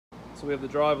So we have the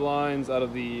drive lines out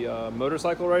of the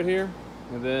motorcycle right here,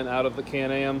 and then out of the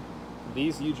Can-Am.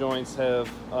 These U-joints have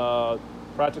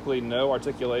practically no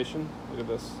articulation. Look at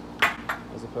this,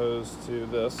 as opposed to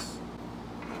this.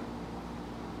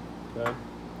 Okay,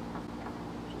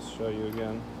 just show you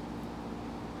again.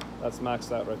 That's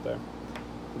maxed out right there.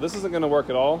 This isn't going to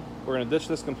work at all. We're going to ditch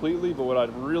this completely, but what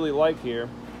I'd really like here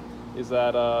is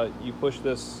that you push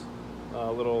this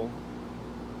little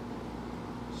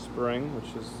spring,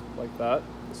 which is like that.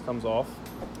 This comes off.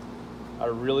 I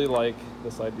really like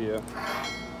this idea.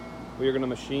 We are going to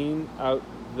machine out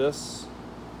this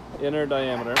inner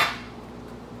diameter,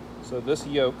 so this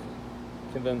yoke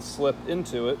can then slip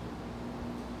into it.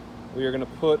 We are going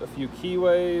to put a few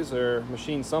keyways or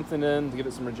machine something in to give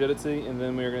it some rigidity, and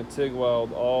then we are going to TIG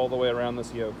weld all the way around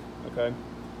this yoke, okay?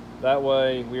 That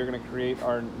way we are going to create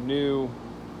our new,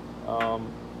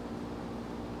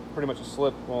 pretty much a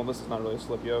slip, well, this is not really a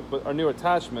slip yoke, but our new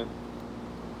attachment,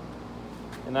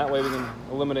 and that way we can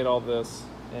eliminate all this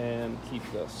and keep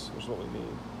this, which is what we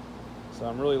need. So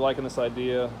I'm really liking this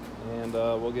idea, and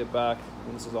we'll get back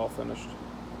when this is all finished.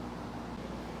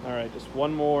 All right, just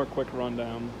one more quick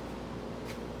rundown.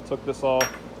 Took this off.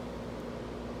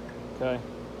 Okay.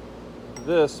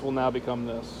 This will now become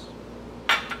this.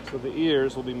 So the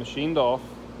ears will be machined off,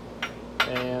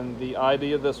 and the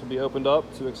ID of this will be opened up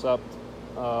to accept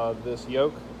this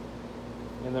yoke.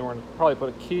 And then we're going to probably put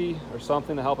a key or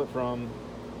something to help it from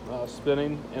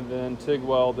spinning, and then TIG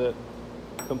weld it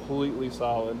completely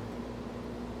solid.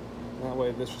 That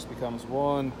way this just becomes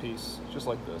one piece, just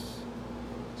like this.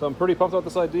 So I'm pretty pumped about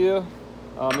this idea.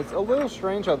 It's a little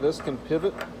strange how this can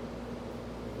pivot.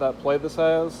 That plate this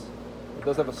has, it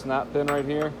does have a snap pin right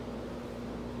here.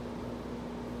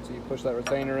 So you push that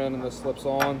retainer in and this slips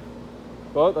on.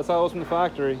 But that's how it was from the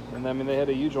factory. And I mean, they had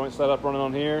a U-joint set up running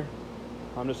on here.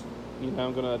 I'm just,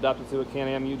 I'm going to adapt it to a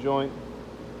Can-Am U-joint.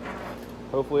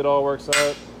 Hopefully it all works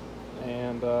out,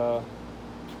 and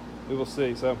we will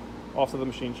see. So off to the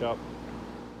machine shop.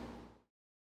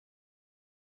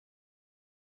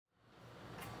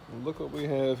 Look what we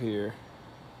have here.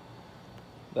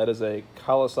 That is a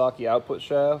Kawasaki output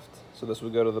shaft. So this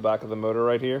would go to the back of the motor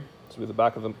right here. This would be the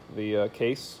back of the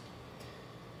case.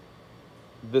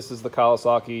 This is the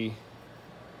Kawasaki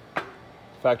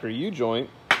factory U-joint.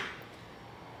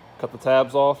 Cut the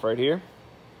tabs off right here.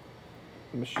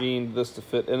 Machined this to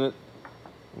fit in it.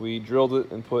 We drilled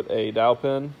it and put a dowel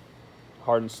pin,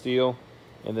 hardened steel,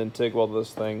 and then TIG welded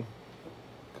this thing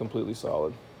completely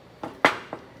solid.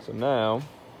 So now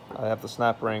I have the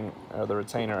snap ring or the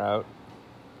retainer out.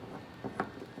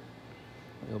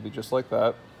 It'll be just like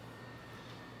that.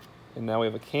 And now we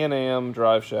have a Can-Am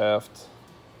drive shaft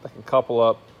that can couple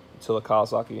up to the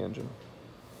Kawasaki engine.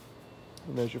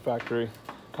 And there's your factory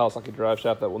Kawasaki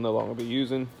Driveshaft that we'll no longer be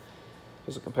using.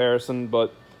 Just a comparison,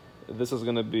 but this is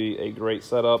going to be a great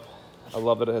setup. I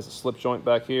love that it has a slip joint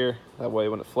back here. That way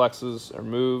when it flexes or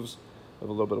moves with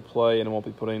a little bit of play, and it won't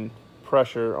be putting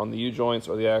pressure on the U-joints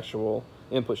or the actual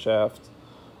input shaft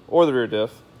or the rear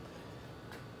diff.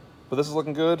 But this is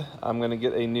looking good. I'm going to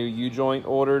get a new U-joint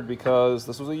ordered because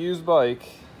this was a used bike.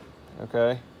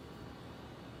 Okay.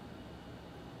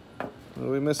 What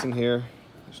are we missing here?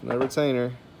 There's no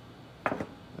retainer.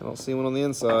 I don't see one on the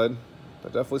inside. I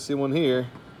definitely see one here.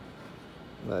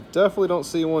 And I definitely don't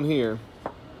see one here.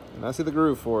 And I see the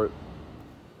groove for it.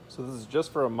 So this is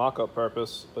just for a mock-up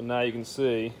purpose, but now you can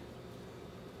see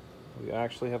we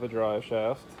actually have a drive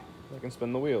shaft that can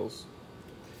spin the wheels.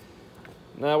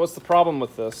 Now, what's the problem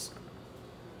with this?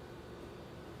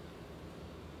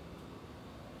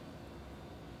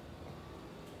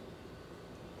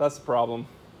 That's the problem.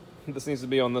 This needs to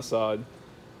be on this side.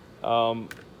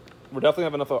 We're definitely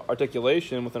have enough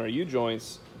articulation within our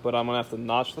U-joints, but I'm gonna have to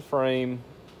notch the frame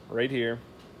right here.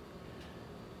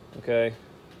 Okay,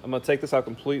 I'm gonna take this out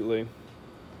completely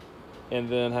and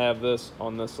then have this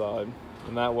on this side.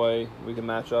 And that way we can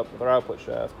match up with our output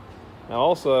shaft. Now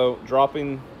also,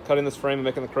 cutting this frame and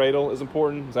making the cradle is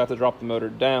important, because I have to drop the motor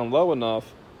down low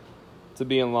enough to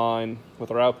be in line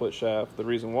with our output shaft. The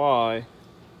reason why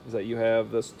is that you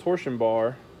have this torsion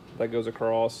bar that goes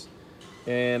across,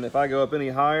 and if I go up any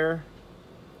higher,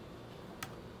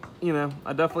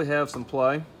 I definitely have some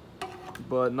play,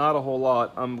 but not a whole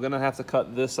lot. I'm gonna have to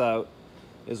cut this out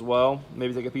as well.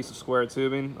 Maybe take a piece of square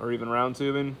tubing or even round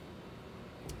tubing.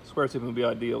 Square tubing would be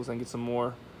ideal, because I can get some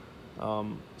more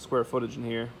square footage in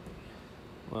here.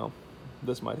 Well,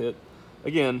 this might hit.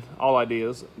 Again, all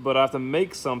ideas, but I have to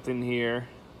make something here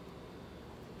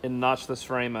and notch this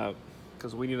frame out,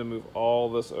 because we need to move all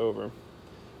this over.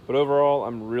 But overall,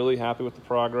 I'm really happy with the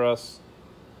progress.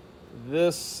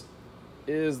 This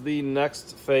is the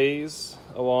next phase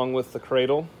along with the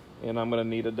cradle, and I'm going to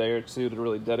need a day or two to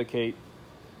really dedicate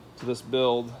to this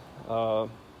build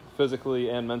physically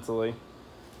and mentally.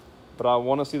 But I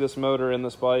want to see this motor in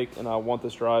this bike, and I want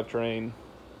this drivetrain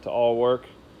to all work.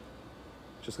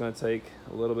 It's just going to take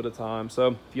a little bit of time. So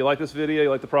if you like this video, you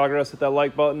like the progress, hit that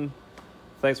like button.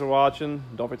 Thanks for watching.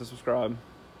 Don't forget to subscribe.